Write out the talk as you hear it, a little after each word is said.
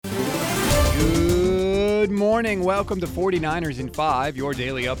morning. Welcome to 49ers in 5, your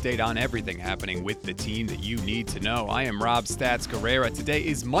daily update on everything happening with the team that you need to know. I am Rob Stats Guerrera. Today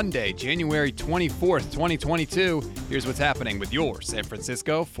is Monday, January 24th, 2022. Here's what's happening with your San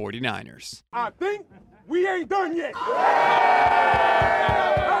Francisco 49ers. I think we ain't done yet. Hey,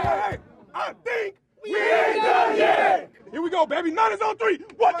 I think we ain't done yet. Here we go, baby. Niners on 3.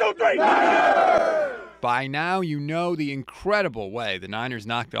 1, 2, 3. Niners! By now, you know the incredible way the Niners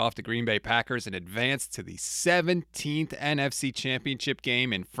knocked off the Green Bay Packers and advanced to the 17th NFC Championship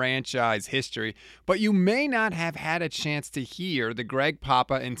game in franchise history, but you may not have had a chance to hear the Greg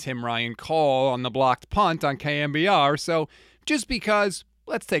Papa and Tim Ryan call on the blocked punt on KMBR, so just because,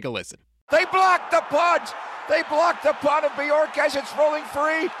 let's take a listen. They blocked the punt. They blocked the punt of Bjork as it's rolling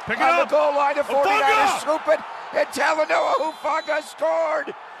free. Pick it on up. The goal line of 49ers. Hufanga. Scoop it. And Talanoa Hufanga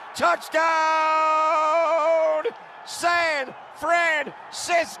scored. Touchdown! San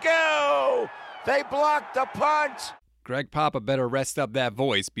Francisco! They blocked the punt. Greg Papa better rest up that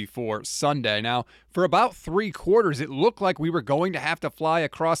voice before Sunday. Now, for about 3 quarters, it looked like we were going to have to fly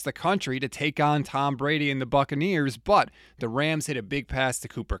across the country to take on Tom Brady and the Buccaneers, but the Rams hit a big pass to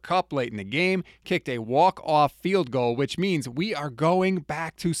Cooper Kupp late in the game, kicked a walk-off field goal, which means we are going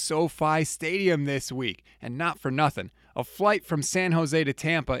back to SoFi Stadium this week. And not for nothing. A flight from San Jose to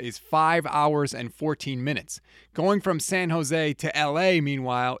Tampa is 5 hours and 14 minutes. Going from San Jose to LA,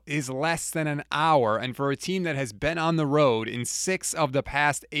 meanwhile, is less than an hour. And for a team that has been on the road in 6 of the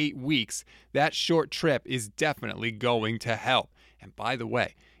past 8 weeks, that short trip is definitely going to help. And by the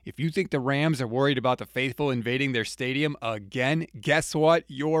way, if you think the Rams are worried about the faithful invading their stadium again, guess what?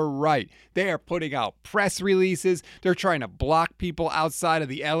 You're right. They are putting out press releases. They're trying to block people outside of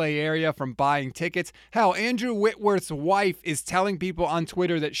the LA area from buying tickets. Hell, Andrew Whitworth's wife is telling people on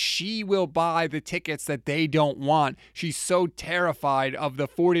Twitter that she will buy the tickets that they don't want. She's so terrified of the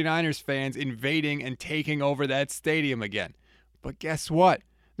 49ers fans invading and taking over that stadium again. But guess what?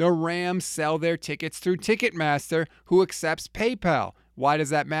 The Rams sell their tickets through Ticketmaster, who accepts PayPal. Why does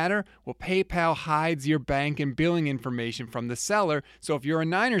that matter? Well, PayPal hides your bank and billing information from the seller, so if you're a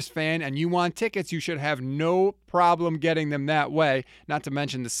Niners fan and you want tickets, you should have no problem getting them that way, not to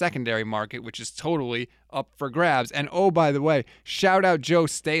mention the secondary market, which is totally up for grabs. And oh, by the way, shout out Joe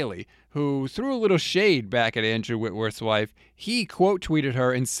Staley, who threw a little shade back at Andrew Whitworth's wife. He quote tweeted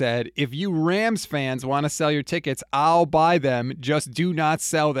her and said, "If you Rams fans want to sell your tickets, I'll buy them. Just do not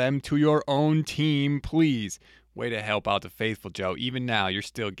sell them to your own team, please." Way to help out the faithful, Joe. Even now, you're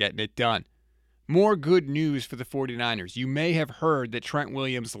still getting it done. More good news for the 49ers. You may have heard that Trent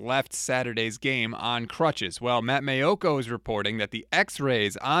Williams left Saturday's game on crutches. Well, Matt Mayoko is reporting that the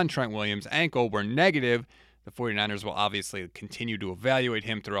x-rays on Trent Williams' ankle were negative. The 49ers will obviously continue to evaluate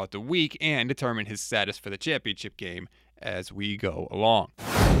him throughout the week and determine his status for the championship game as we go along.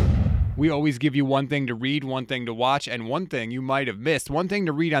 We always give you one thing to read, one thing to watch, and one thing you might have missed. One thing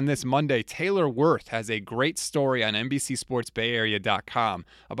to read on this Monday, Taylor Wirth has a great story on NBCSportsBayArea.com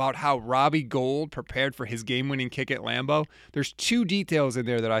about how Robbie Gould prepared for his game-winning kick at Lambeau. There's 2 details in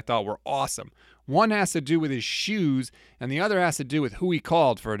there that I thought were awesome. One has to do with his shoes, and the other has to do with who he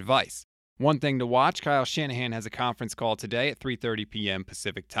called for advice. One thing to watch, Kyle Shanahan has a conference call today at 3:30 p.m.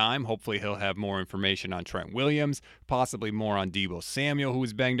 Pacific time. Hopefully he'll have more information on Trent Williams, possibly more on Deebo Samuel, who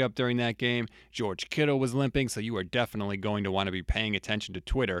was banged up during that game. George Kittle was limping, so you are definitely going to want to be paying attention to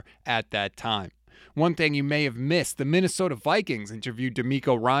Twitter at that time. One thing you may have missed, the Minnesota Vikings interviewed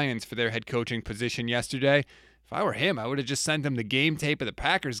DeMeco Ryans for their head coaching position yesterday. If I were him, I would have just sent him the game tape of the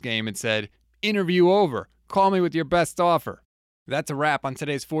Packers game and said, "Interview over. Call me with your best offer." That's a wrap on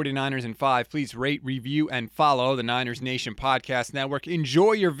today's 49ers in 5. Please rate, review, and follow the Niners Nation Podcast Network.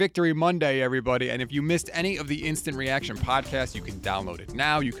 Enjoy your Victory Monday, everybody. And if you missed any of the Instant Reaction podcast, you can download it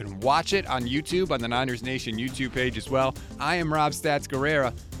now. You can watch it on YouTube on the Niners Nation YouTube page as well. I am Rob Stats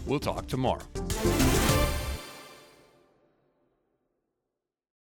Guerrera. We'll talk tomorrow.